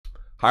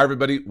Hi,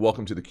 everybody.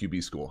 Welcome to the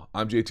QB School.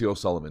 I'm JT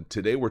O'Sullivan.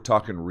 Today, we're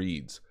talking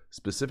reads.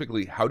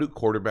 Specifically, how do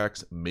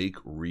quarterbacks make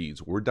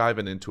reads? We're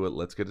diving into it.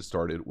 Let's get it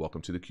started.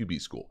 Welcome to the QB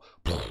School.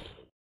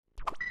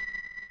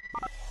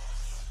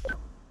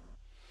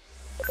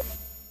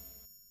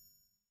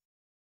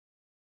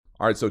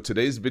 All right, so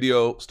today's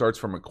video starts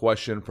from a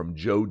question from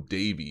Joe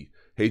Davey.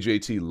 Hey,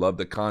 JT, love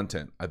the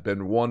content. I've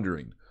been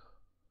wondering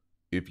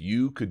if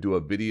you could do a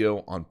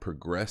video on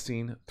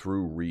progressing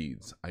through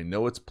reads. I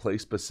know it's play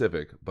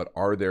specific, but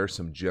are there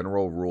some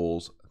general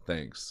rules?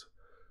 Thanks.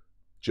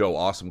 Joe,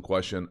 awesome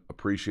question.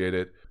 Appreciate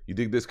it. You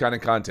dig this kind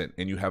of content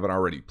and you haven't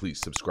already, please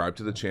subscribe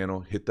to the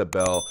channel, hit the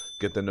bell,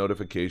 get the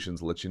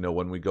notifications, let you know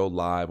when we go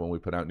live, when we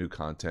put out new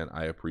content.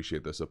 I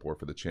appreciate the support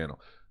for the channel.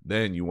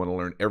 Then you want to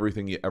learn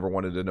everything you ever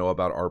wanted to know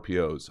about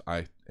RPOs.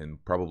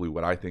 And probably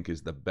what I think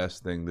is the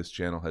best thing this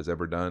channel has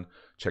ever done.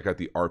 Check out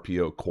the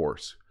RPO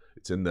course.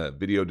 It's in the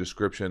video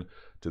description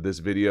to this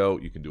video.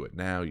 You can do it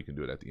now. You can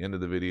do it at the end of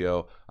the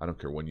video. I don't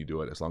care when you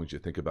do it, as long as you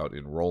think about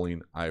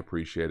enrolling. I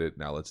appreciate it.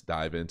 Now let's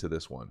dive into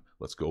this one.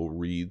 Let's go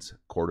reads,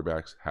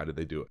 quarterbacks. How did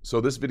they do it? So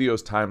this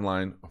video's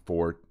timeline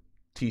for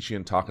teaching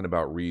and talking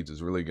about reads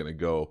is really going to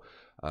go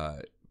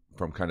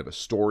from kind of a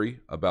story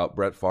about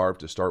Brett Favre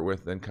to start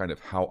with, then kind of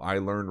how I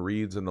learned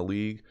reads in the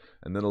league,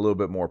 and then a little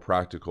bit more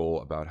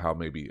practical about how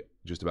maybe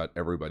just about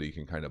everybody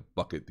can kind of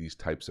bucket these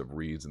types of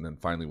reads, and then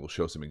finally we'll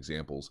show some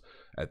examples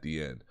at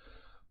the end.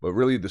 But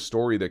really the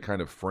story that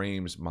kind of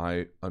frames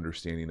my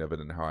understanding of it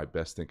and how I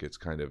best think it's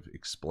kind of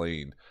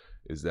explained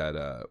is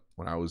that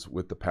when I was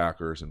with the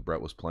Packers and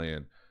Brett was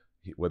playing,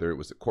 whether it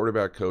was the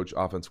quarterback coach,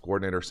 offensive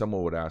coordinator,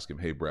 someone would ask him,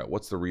 hey, Brett,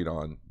 what's the read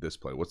on this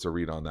play? What's the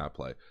read on that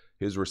play?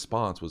 His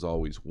response was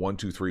always 1,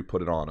 2, 3,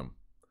 put it on him.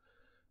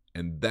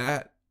 And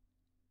that,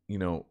 you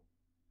know,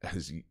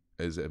 as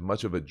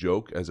much of a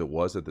joke as it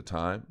was at the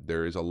time,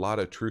 there is a lot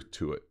of truth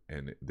to it.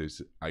 And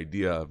this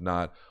idea of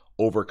not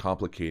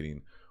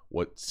overcomplicating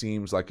what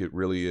seems like it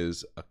really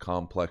is a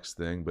complex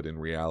thing, but in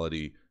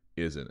reality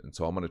isn't. And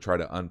so I'm going to try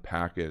to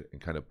unpack it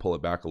and kind of pull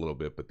it back a little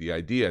bit. But the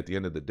idea at the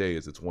end of the day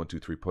is it's 1, 2,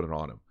 3, put it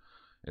on him.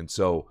 And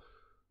so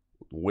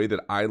the way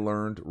that I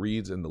learned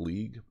reads in the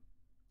league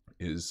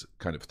is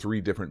kind of 3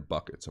 different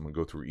buckets. I'm going to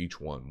go through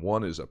each one.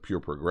 One is a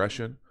pure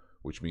progression,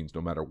 which means no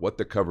matter what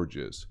the coverage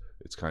is,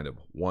 it's kind of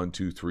 1,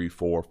 2, 3,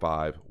 4,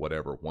 5,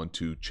 whatever. 1,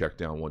 2, check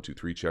down, 1, 2,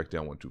 3, check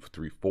down, 1, 2,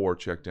 3, 4,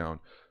 check down.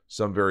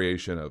 Some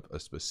variation of a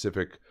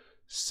specific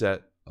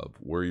set of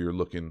where you're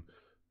looking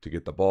to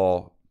get the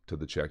ball to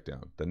the check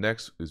down. The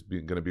next is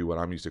going to be what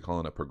I'm used to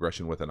calling a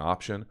progression with an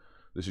option.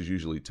 This is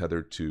usually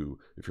tethered to,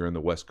 if you're in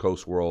the West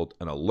Coast world,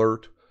 an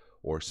alert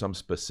or some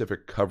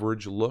specific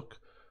coverage look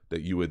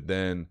that you would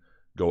then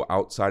go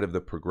outside of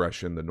the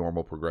progression, the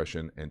normal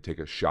progression, and take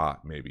a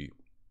shot maybe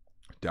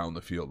down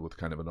the field with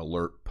kind of an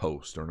alert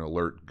post or an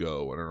alert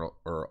go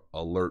or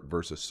alert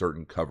versus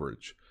certain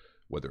coverage,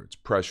 whether it's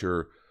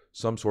pressure,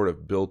 some sort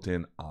of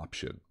built-in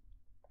option.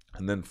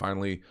 And then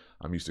finally,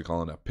 I'm used to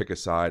calling a pick a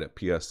side, a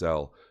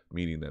PSL,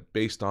 meaning that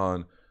based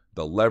on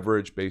the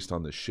leverage, based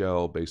on the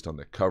shell, based on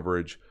the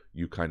coverage,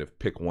 you kind of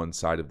pick one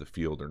side of the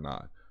field or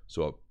not.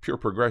 So a pure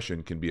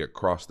progression can be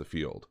across the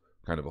field,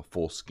 kind of a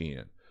full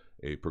scan.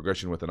 A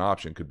progression with an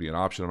option could be an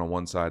option on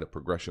one side, a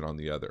progression on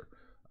the other.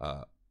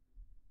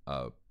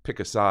 Pick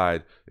a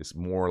side is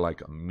more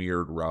like a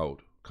mirrored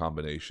route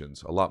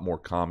combinations, a lot more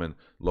common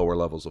lower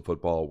levels of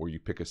football where you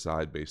pick a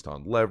side based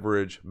on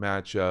leverage,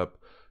 matchup,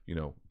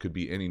 could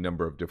be any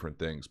number of different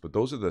things. But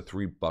those are the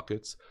 3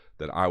 buckets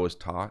that I was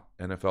taught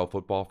NFL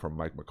football from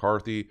Mike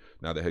McCarthy,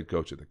 now the head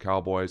coach of the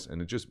Cowboys.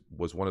 And it just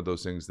was one of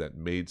those things that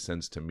made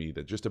sense to me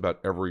that just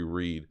about every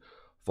read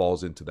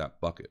falls into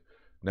that bucket.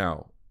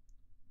 Now,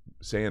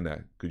 saying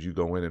that, could you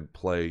go in and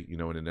play,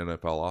 in an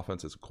NFL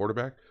offense as a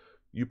quarterback?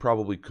 You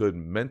probably could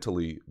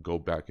mentally go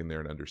back in there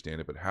and understand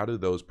it. But how do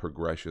those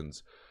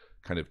progressions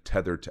kind of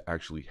tether to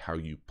actually how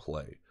you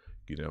play?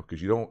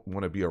 Because you don't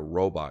want to be a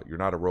robot. You're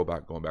not a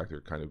robot going back there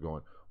kind of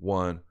going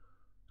 1,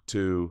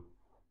 2,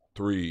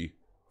 3,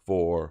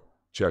 4,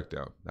 check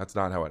down. That's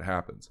not how it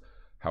happens.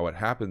 How it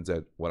happens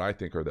at what I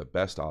think are the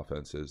best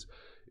offenses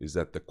is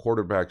that the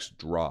quarterbacks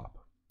drop.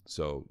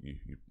 So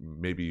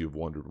maybe you've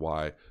wondered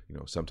why,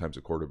 sometimes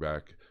a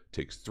quarterback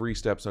takes 3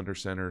 steps under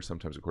center.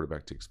 Sometimes a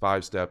quarterback takes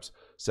 5 steps,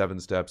 7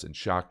 steps in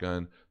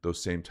shotgun,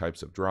 those same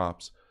types of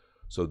drops.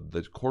 So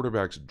the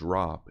quarterback's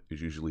drop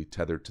is usually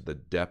tethered to the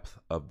depth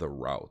of the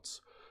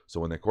routes. So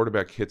when the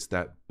quarterback hits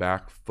that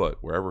back foot,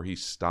 wherever he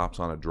stops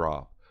on a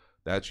drop,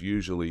 that's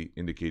usually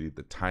indicating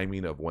the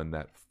timing of when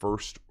that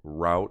first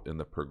route in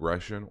the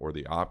progression or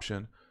the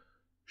option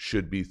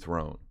should be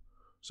thrown.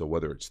 So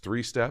whether it's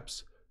 3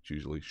 steps, it's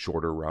usually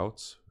shorter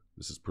routes.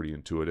 This is pretty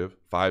intuitive.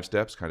 5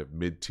 steps, kind of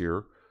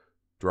mid-tier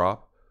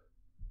drop,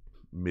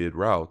 mid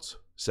routes.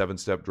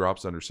 7-step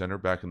drops under center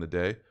back in the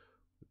day,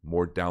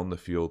 more down the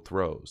field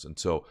throws. And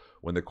so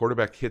when the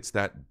quarterback hits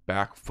that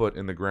back foot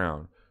in the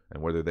ground,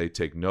 and whether they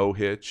take no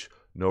hitch,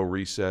 no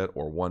reset,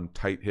 or one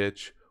tight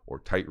hitch or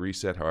tight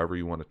reset, however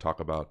you want to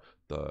talk about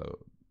the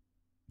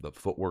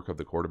footwork of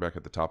the quarterback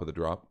at the top of the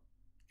drop,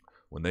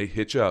 when they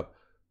hitch up,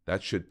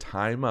 that should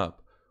time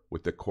up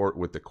with the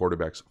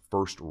quarterback's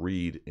first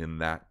read in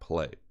that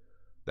play.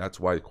 That's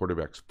why the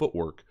quarterback's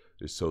footwork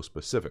is so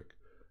specific.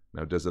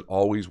 Now, does it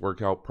always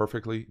work out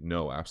perfectly?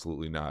 No,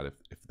 absolutely not. If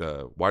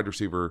the wide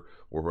receiver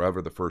or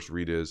whoever the first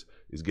read is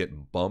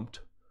getting bumped,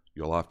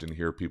 you'll often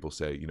hear people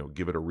say,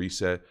 give it a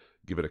reset,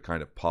 give it a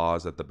kind of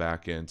pause at the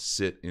back end,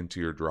 sit into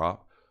your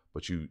drop.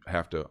 But you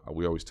have to,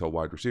 we always tell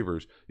wide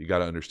receivers, you got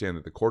to understand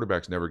that the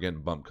quarterback's never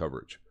getting bump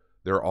coverage.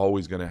 They're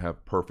always going to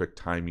have perfect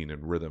timing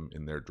and rhythm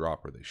in their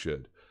drop, or they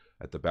should,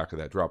 at the back of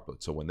that drop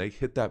foot. So when they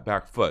hit that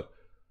back foot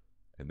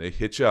and they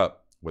hitch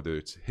up, whether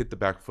it's hit the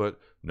back foot,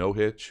 no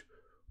hitch,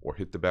 or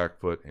hit the back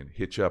foot and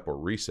hitch up or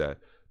reset,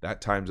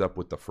 that times up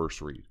with the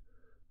first read.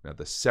 Now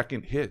the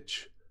second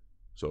hitch,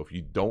 so if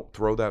you don't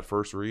throw that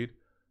first read,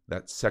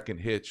 that second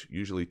hitch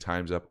usually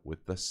times up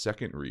with the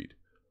second read.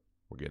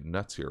 We're getting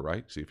nuts here,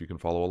 right? See if you can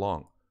follow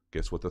along.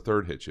 Guess what the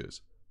third hitch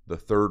is? The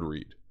third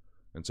read.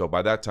 And so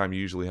by that time, you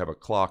usually have a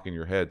clock in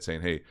your head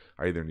saying, hey,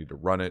 I either need to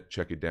run it,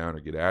 check it down, or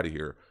get out of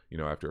here.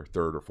 After a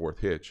third or fourth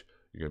hitch,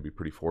 you're going to be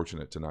pretty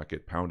fortunate to not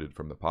get pounded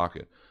from the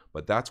pocket.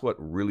 But that's what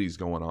really is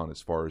going on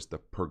as far as the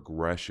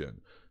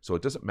progression. So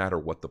it doesn't matter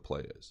what the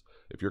play is.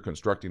 If you're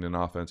constructing an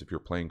offense, if you're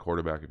playing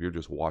quarterback, if you're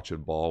just watching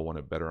ball, want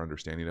a better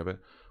understanding of it,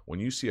 when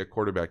you see a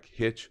quarterback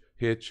hitch,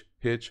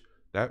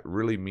 that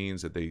really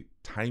means that they,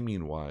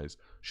 timing-wise,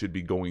 should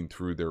be going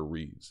through their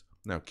reads.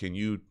 Now, can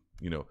you,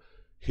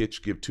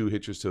 give two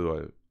hitches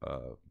to a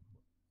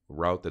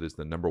route that is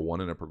the number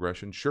one in a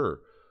progression? Sure.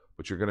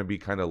 But you're going to be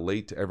kind of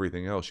late to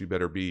everything else. You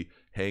better be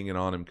hanging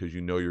on him because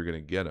you're going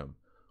to get him.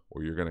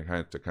 Or you're going to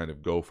have to kind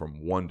of go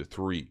from 1 to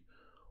 3.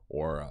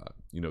 Or,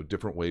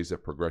 different ways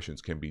that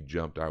progressions can be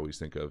jumped. I always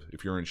think of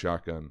if you're in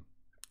shotgun,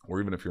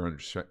 or even if you're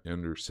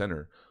under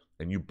center,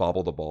 and you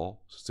bobble the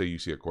ball. Say you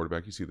see a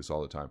quarterback. You see this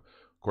all the time.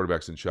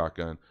 Quarterback's in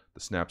shotgun. The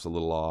snap's a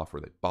little off, or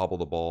they bobble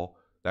the ball.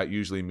 That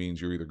usually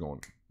means you're either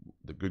going,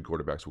 the good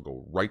quarterbacks will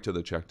go right to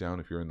the check down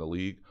if you're in the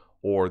league,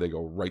 or they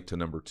go right to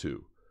number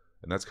 2.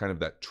 And that's kind of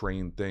that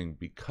trained thing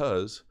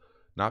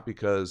not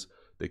because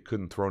they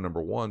couldn't throw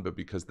number 1, but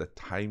because the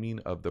timing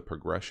of the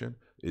progression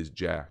is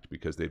jacked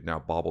because they've now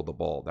bobbled the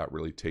ball. That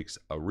really takes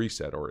a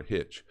reset or a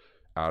hitch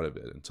out of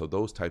it. And so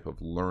those type of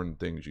learned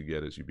things you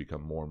get as you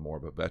become more and more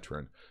of a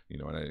veteran,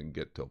 and I didn't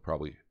get till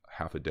probably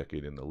half a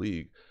decade in the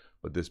league,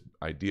 but this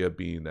idea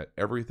being that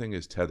everything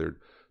is tethered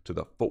to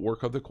the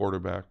footwork of the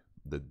quarterback,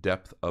 the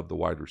depth of the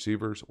wide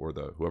receivers or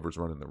whoever's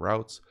running the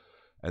routes,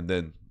 and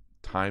then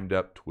timed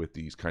up with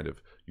these kind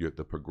of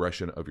the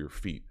progression of your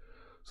feet.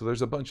 So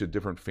there's a bunch of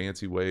different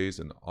fancy ways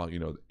and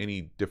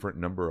any different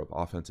number of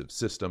offensive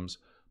systems,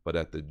 but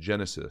at the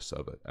genesis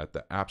of it, at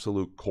the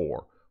absolute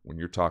core, when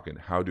you're talking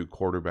how do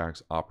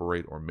quarterbacks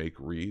operate or make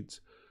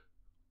reads,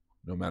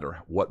 no matter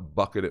what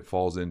bucket it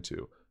falls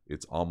into,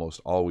 it's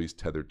almost always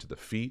tethered to the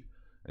feet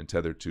and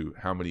tethered to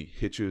how many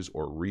hitches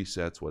or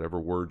resets, whatever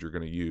word you're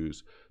going to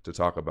use to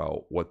talk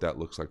about what that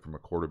looks like from a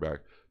quarterback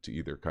to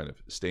either kind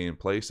of stay in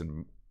place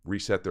and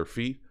reset their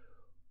feet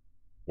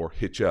or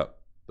hitch up.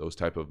 Those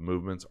type of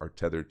movements are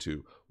tethered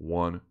to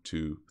 1,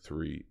 2,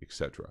 3,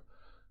 etc.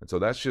 And so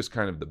that's just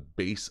kind of the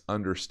base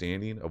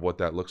understanding of what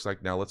that looks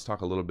like. Now let's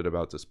talk a little bit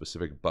about the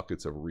specific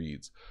buckets of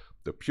reads.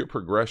 The pure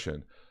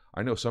progression,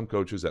 I know some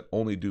coaches that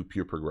only do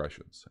pure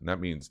progressions. And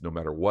that means no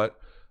matter what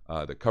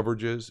the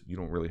coverage is, you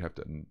don't really have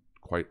to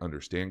quite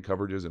understand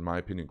coverages, in my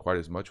opinion, quite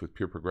as much with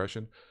pure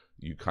progression.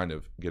 You kind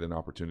of get an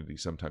opportunity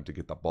sometime to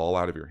get the ball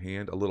out of your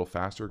hand a little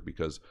faster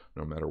because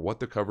no matter what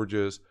the coverage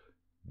is,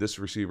 this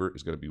receiver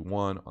is going to be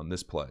 1 on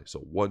this play. So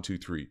 1, 2,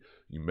 3.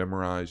 You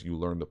memorize, you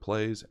learn the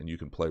plays, and you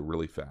can play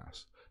really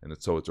fast. And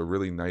so it's a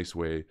really nice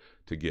way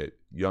to get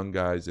young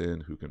guys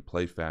in who can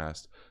play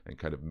fast and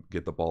kind of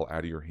get the ball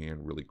out of your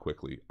hand really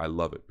quickly. I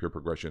love it. Pure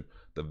progression.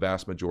 The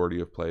vast majority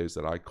of plays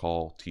that I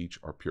teach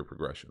are pure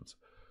progressions.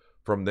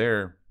 From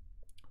there,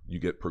 you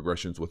get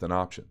progressions with an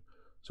option.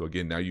 So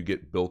again, now you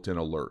get built-in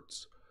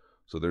alerts.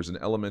 So there's an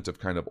element of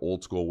kind of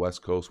old school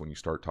West Coast when you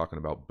start talking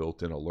about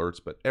built-in alerts,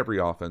 but every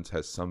offense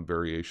has some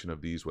variation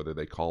of these, whether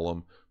they call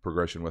them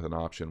progression with an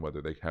option,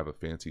 whether they have a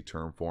fancy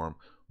term for them,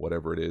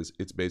 whatever it is.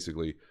 It's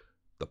basically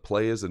the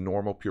play is a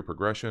normal pure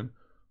progression,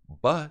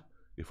 but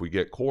if we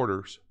get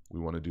quarters, we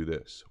want to do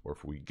this. Or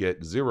if we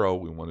get 0,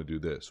 we want to do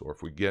this. Or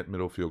if we get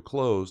middle field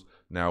closed,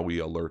 now we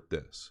alert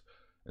this.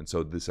 And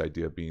so this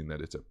idea being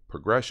that it's a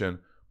progression,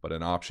 but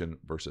an option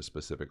versus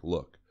specific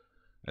look.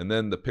 And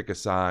then the pick a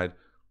side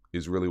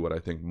is really what I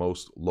think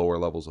most lower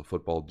levels of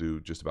football do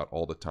just about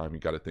all the time. You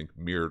got to think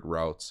mirrored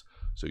routes.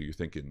 So you're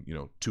thinking,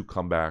 2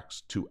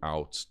 comebacks, 2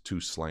 outs, 2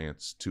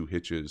 slants, 2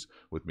 hitches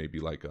with maybe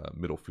like a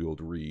middle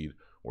field read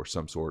or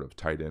some sort of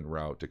tight end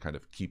route to kind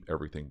of keep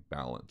everything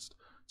balanced.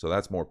 So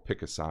that's more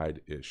pick a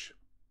side-ish.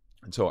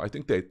 And so I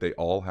think they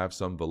all have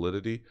some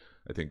validity.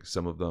 I think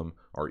some of them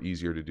are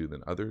easier to do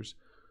than others.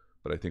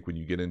 But I think when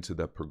you get into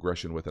the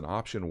progression with an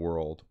option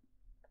world,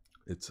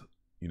 it's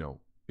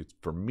it's,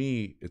 for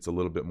me, it's a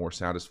little bit more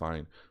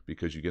satisfying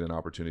because you get an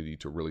opportunity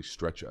to really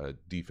stretch a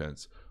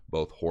defense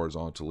both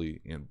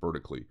horizontally and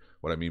vertically.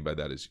 What I mean by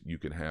that is you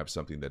can have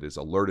something that is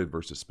alerted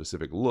versus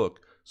specific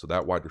look, so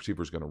that wide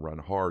receiver is going to run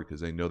hard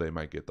because they know they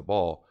might get the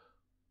ball,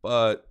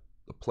 but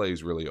the play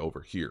is really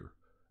over here.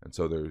 And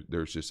so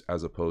there's just,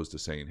 as opposed to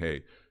saying,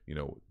 hey, you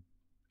know,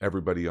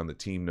 everybody on the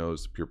team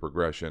knows pure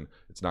progression,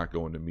 it's not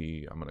going to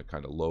me, I'm going to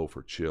kind of low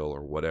for chill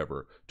or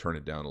whatever, turn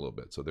it down a little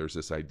bit. So there's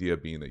this idea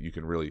being that you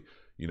can really,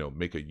 you know,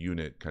 make a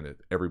unit, kind of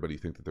everybody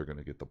think that they're going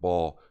to get the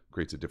ball,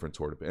 creates a different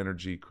sort of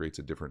energy, creates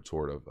a different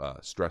sort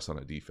of stress on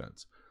a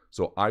defense.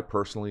 So I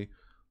personally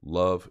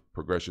love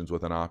progressions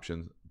with an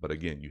option, but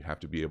again, you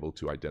have to be able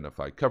to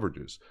identify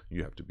coverages.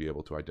 You have to be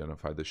able to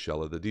identify the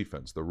shell of the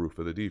defense, the roof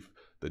of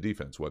the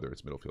defense, whether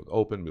it's middle field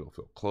open, middle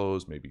field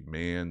closed, maybe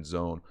man,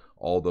 zone,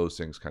 all those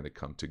things kind of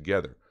come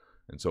together.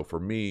 And so for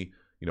me,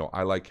 you know,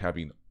 I like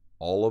having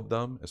all of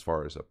them as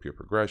far as a pure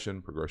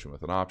progression, progression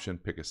with an option,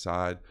 pick a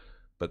side.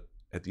 But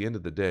at the end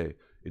of the day,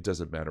 it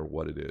doesn't matter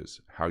what it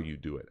is, how you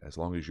do it, as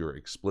long as you're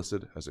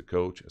explicit as a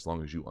coach, as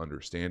long as you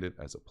understand it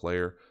as a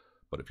player.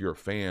 But if you're a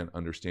fan,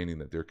 understanding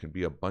that there can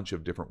be a bunch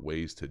of different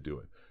ways to do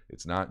it.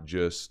 It's not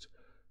just,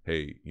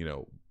 hey, you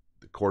know,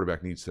 the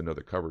quarterback needs to know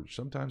the coverage.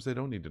 Sometimes they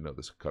don't need to know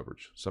this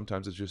coverage.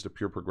 Sometimes it's just a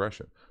pure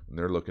progression. And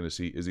they're looking to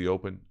see, is he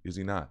open? Is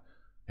he not?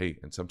 Hey,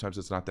 and sometimes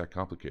it's not that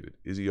complicated.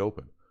 Is he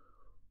open?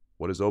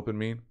 What does open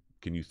mean?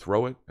 Can you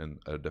throw it and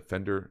a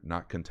defender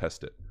not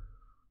contest it?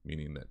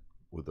 Meaning that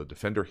will the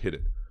defender hit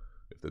it?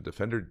 If the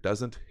defender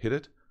doesn't hit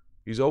it,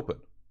 he's open.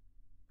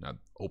 Now,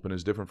 open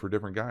is different for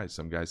different guys.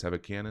 Some guys have a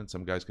cannon.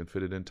 Some guys can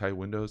fit it in tight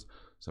windows.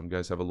 Some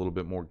guys have a little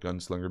bit more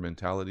gunslinger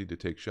mentality to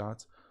take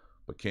shots.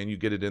 But can you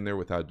get it in there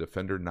without a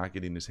defender not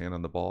getting his hand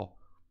on the ball?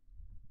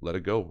 Let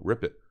it go.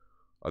 Rip it.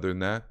 Other than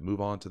that, move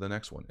on to the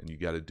next one. And you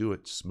got to do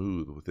it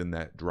smooth within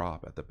that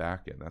drop at the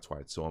back end. That's why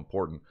it's so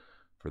important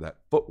for that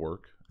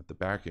footwork at the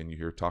back end. You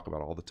hear talk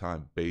about all the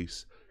time.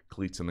 Base,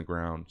 cleats in the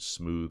ground,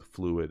 smooth,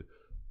 fluid,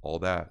 all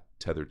that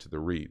tethered to the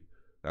read.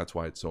 That's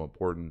why it's so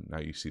important. Now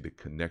you see the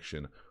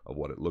connection of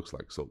what it looks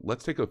like. So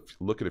let's take a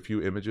look at a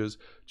few images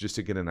just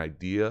to get an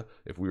idea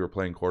if we were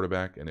playing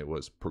quarterback and it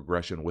was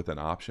progression with an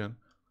option.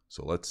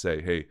 So let's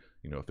say, hey,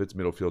 you know, if it's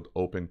middle field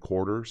open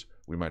quarters,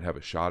 we might have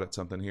a shot at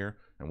something here.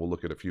 And we'll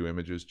look at a few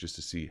images just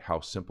to see how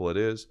simple it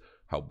is,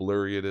 how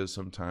blurry it is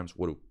sometimes,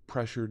 what do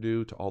pressure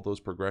do to all those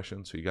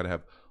progressions. So you got to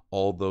have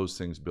all those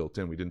things built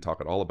in. We didn't talk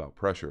at all about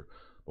pressure,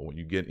 but when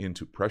you get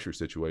into pressure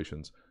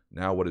situations,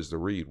 now what is the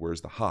read?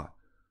 Where's the hot?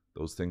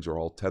 Those things are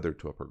all tethered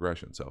to a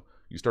progression. So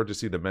you start to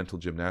see the mental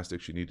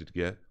gymnastics you needed to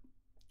get,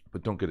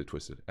 but don't get it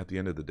twisted. At the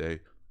end of the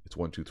day, it's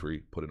 1, 2, 3,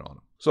 put it on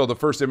them. So the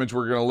first image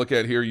we're going to look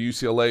at here,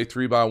 UCLA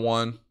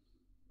 3x1,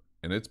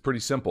 and it's pretty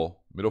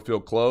simple. Middle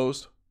field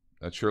closed.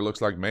 That sure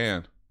looks like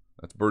man.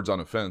 That's birds on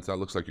a fence. That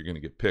looks like you're going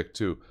to get picked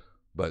too.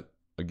 But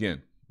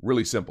again,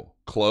 really simple.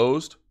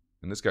 Closed,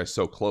 and this guy's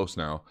so close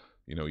now,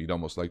 you know, you'd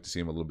almost like to see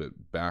him a little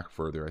bit back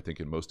further, I think,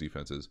 in most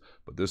defenses.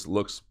 But this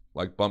looks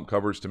like bump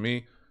coverage to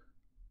me.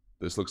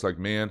 This looks like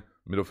man,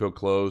 middle field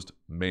closed,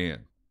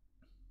 man.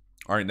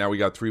 All right, now we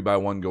got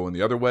 3x1 going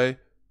the other way.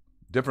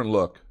 Different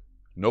look.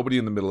 Nobody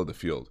in the middle of the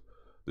field.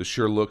 This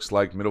sure looks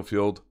like middle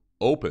field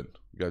open.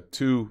 We got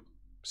two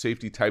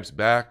safety types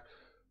back.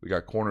 We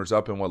got corners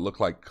up in what look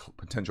like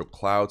potential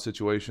cloud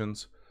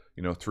situations.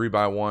 You know,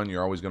 3x1,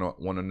 you're always going to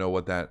want to know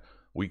what that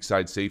weak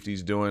side safety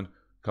is doing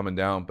coming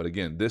down. But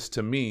again, this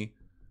to me,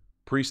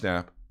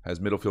 pre-snap, has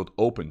middle field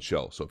open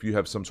shell. So if you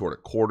have some sort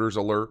of quarters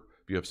alert,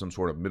 if you have some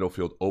sort of middle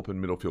field open,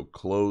 middle field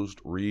closed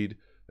read,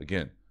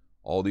 again,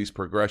 all these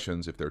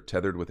progressions, if they're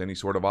tethered with any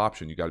sort of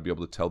option, you got to be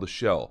able to tell the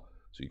shell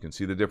so you can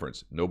see the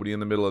difference. Nobody in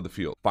the middle of the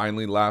field.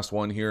 Finally, last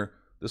one here.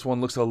 This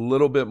one looks a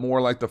little bit more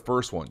like the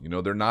first one. You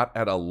know, they're not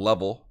at a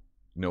level,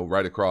 you know,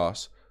 right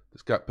across.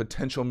 It's got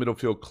potential middle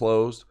field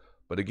closed,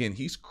 but again,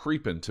 he's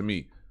creeping to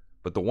me.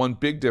 But the one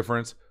big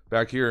difference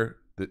back here,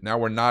 that now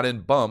we're not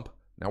in bump,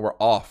 now we're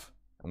off,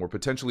 and we're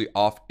potentially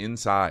off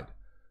inside.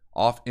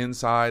 Off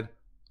inside,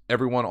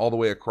 everyone all the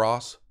way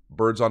across,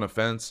 birds on a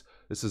fence.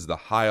 This is the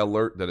high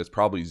alert that is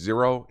probably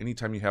 0.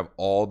 Anytime you have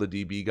all the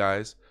DB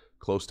guys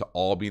close to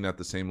all being at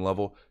the same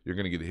level, you're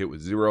going to get hit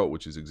with 0,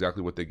 which is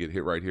exactly what they get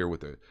hit right here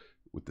with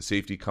the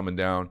safety coming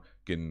down,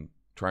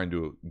 trying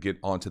to get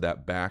onto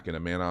that back in a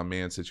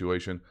man-on-man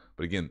situation.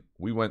 But again,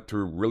 we went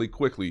through really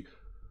quickly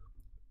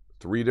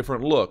 3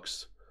 different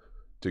looks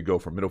to go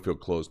from middle field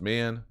closed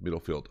man, middle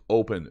field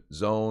open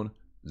zone,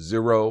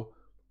 0.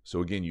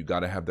 So again, you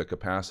got to have the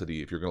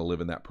capacity, if you're going to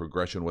live in that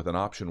progression with an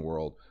option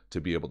world,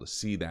 to be able to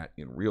see that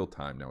in real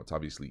time. Now, it's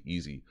obviously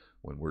easy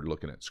when we're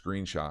looking at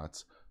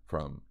screenshots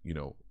from, you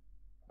know,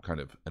 kind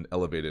of an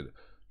elevated,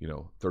 you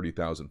know,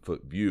 30,000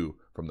 foot view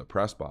from the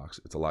press box.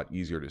 It's a lot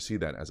easier to see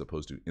that as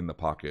opposed to in the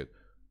pocket,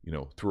 you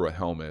know, through a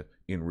helmet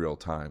in real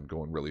time,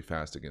 going really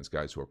fast against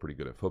guys who are pretty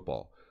good at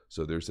football.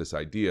 So there's this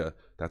idea.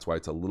 That's why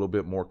it's a little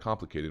bit more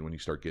complicated when you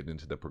start getting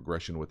into the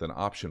progression with an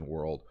option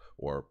world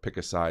or pick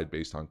a side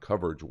based on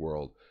coverage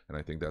world. And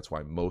I think that's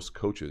why most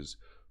coaches,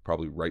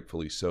 probably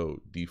rightfully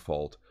so,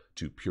 default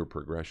to pure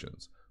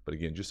progressions. But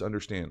again, just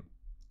understand,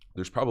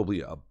 There's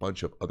probably a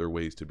bunch of other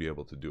ways to be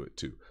able to do it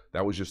too.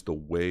 That was just the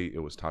way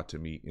it was taught to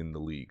me in the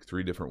league.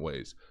 3 different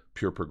ways: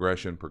 pure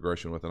progression,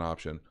 progression with an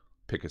option,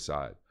 pick a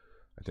side.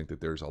 I think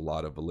that there's a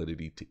lot of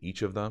validity to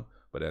each of them,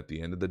 but at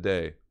the end of the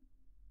day,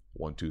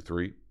 1, 2,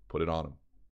 3, put it on them.